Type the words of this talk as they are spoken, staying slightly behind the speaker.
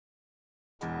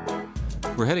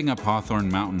We're heading up Hawthorne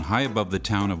Mountain high above the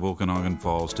town of Okanagan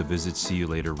Falls to visit See You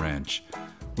Later Ranch.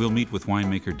 We'll meet with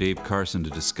winemaker Dave Carson to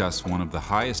discuss one of the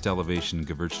highest elevation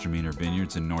gewürztraminer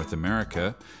vineyards in North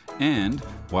America and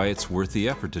why it's worth the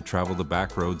effort to travel the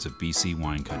back roads of BC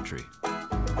wine country.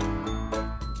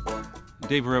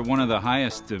 Dave, we're at one of the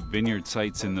highest vineyard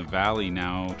sites in the valley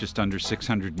now, just under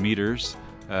 600 meters.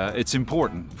 It's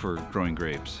important for growing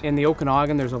grapes. In the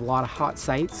Okanagan, there's a lot of hot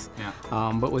sites,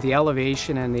 but with the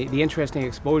elevation and the interesting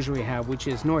exposure we have, which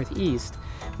is northeast,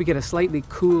 we get a slightly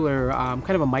cooler, kind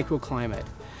of a microclimate,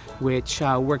 which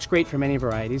works great for many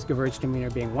varieties,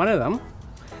 gewürztraminer being one of them.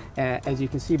 As you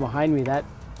can see behind me, that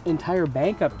entire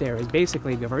bank up there is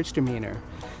basically gewürztraminer.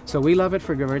 So we love it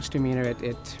for gewürztraminer.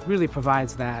 It really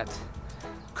provides that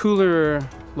cooler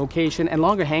location and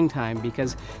longer hang time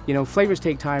because, you know, flavors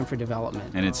take time for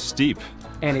development. And it's steep.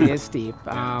 And it is steep.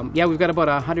 Yeah, we've got about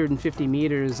 150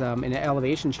 meters in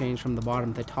elevation change from the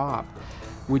bottom to the top,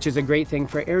 which is a great thing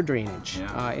for air drainage.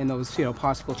 In those, you know,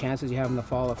 possible chances you have in the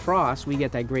fall of frost, we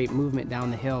get that great movement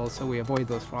down the hill, so we avoid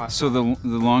those frosts. So the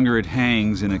longer it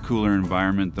hangs in a cooler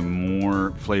environment, the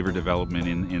more flavor development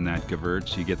in that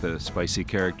gewürz. You get the spicy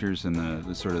characters and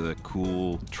the sort of the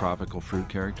cool tropical fruit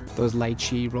characters. Those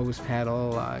lychee, rose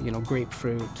petal, you know,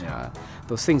 grapefruit,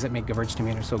 those things that make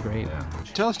gewürztraminer so great.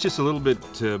 Tell us just a little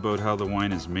bit about how the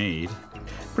wine is made.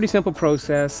 Pretty simple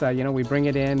process. You know, we bring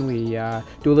it in, we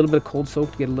do a little bit of cold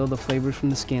soak to get a little of the flavors from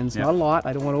the skins. Not a lot,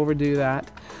 I don't want to overdo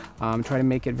that. Try to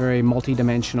make it very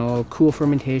multi-dimensional, cool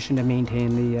fermentation to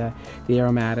maintain the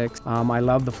aromatics. I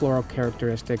love the floral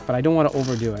characteristic, but I don't want to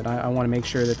overdo it. I want to make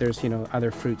sure that there's, you know,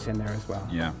 other fruits in there as well.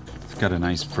 Yeah, it's got a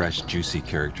nice, fresh, juicy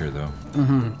character though.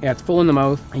 Yeah, it's full in the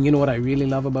mouth. And you know what I really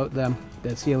love about the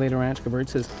See You Later Ranch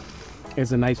gewürz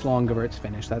is a nice long gewürz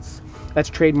finish. That's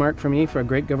trademark for me for a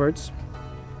great gewürz.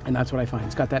 And that's what I find.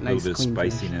 It's got that nice, clean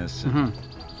spiciness and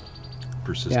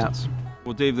persistence. Yeah.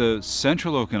 Well, Dave, the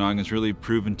central Okanagan has really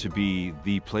proven to be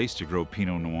the place to grow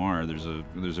Pinot Noir.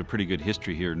 There's a pretty good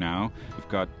history here now. We've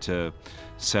got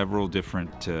several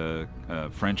different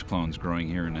French clones growing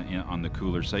here on the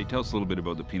cooler site. Tell us a little bit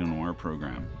about the Pinot Noir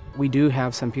program. We do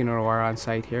have some Pinot Noir on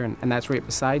site here, and that's right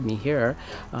beside me here,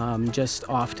 just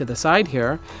off to the side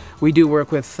here. We do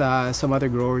work with some other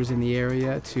growers in the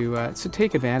area to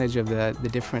take advantage of the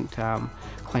different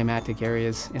climatic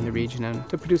areas in the region and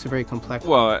to produce a very complex.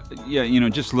 Well, yeah, you know,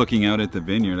 just looking out at the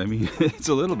vineyard, I mean, it's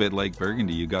a little bit like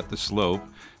Burgundy. You got the slope,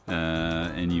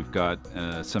 and you've got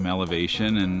some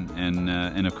elevation,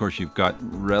 and of course you've got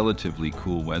relatively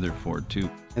cool weather for it too.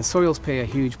 And soils play a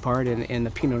huge part in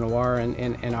the Pinot Noir and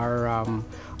in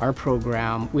our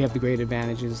program. We have the great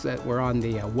advantages that we're on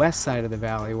the west side of the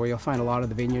valley, where you'll find a lot of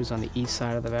the vineyards on the east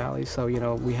side of the valley. So, you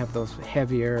know, we have those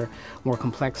heavier, more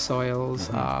complex soils.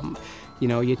 You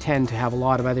know, you tend to have a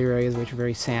lot of other areas which are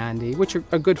very sandy, which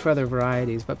are good for other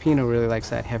varieties, but Pinot really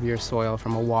likes that heavier soil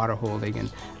from a water holding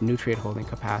and nutrient holding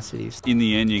capacities. In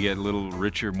the end, you get a little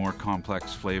richer, more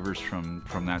complex flavors from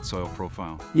that soil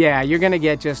profile. Yeah, you're gonna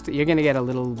get a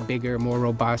little bigger, more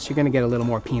robust. You're gonna get a little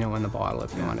more Pinot in the bottle,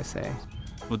 if you want to say.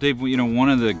 Well, Dave, you know, one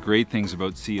of the great things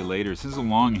about See You Later is this is a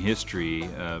long history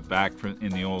back in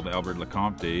the old Albert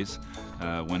Lecomte days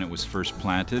when it was first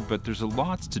planted, but there's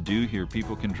lots to do here.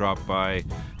 People can drop by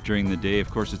during the day. Of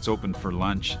course, it's open for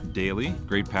lunch daily.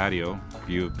 Great patio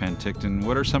view of Penticton.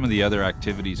 What are some of the other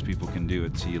activities people can do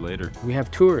at See You Later? We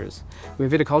have tours. We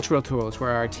have viticultural tours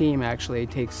where our team actually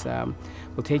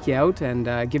will take you out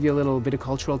and give you a little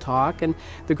viticultural talk. And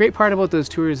the great part about those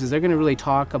tours is they're going to really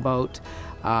talk about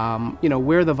you know,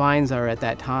 where the vines are at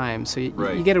that time, so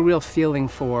you get a real feeling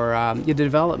for the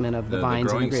development of the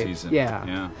vines and the grapes. Season.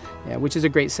 Yeah, which is a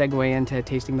great segue into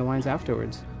tasting the wines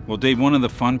afterwards. Well, Dave, one of the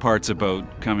fun parts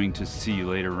about coming to See You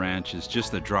Later Ranch is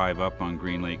just the drive up on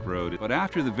Green Lake Road. But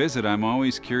after the visit, I'm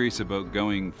always curious about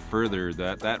going further.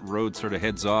 That road sort of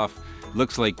heads off,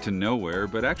 looks like to nowhere,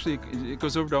 but actually it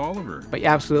goes over to Oliver. But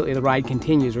absolutely, the ride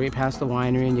continues right past the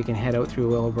winery, and you can head out through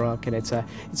Willowbrook, and it's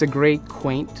a great,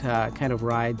 quaint kind of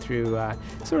ride through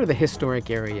sort of the historic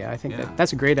area. I think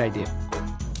that's a great idea.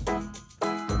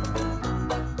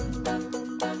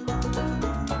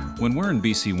 When we're in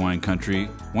BC wine country,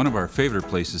 one of our favorite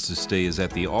places to stay is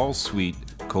at the all-suite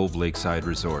Cove Lakeside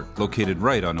Resort, located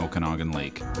right on Okanagan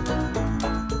Lake.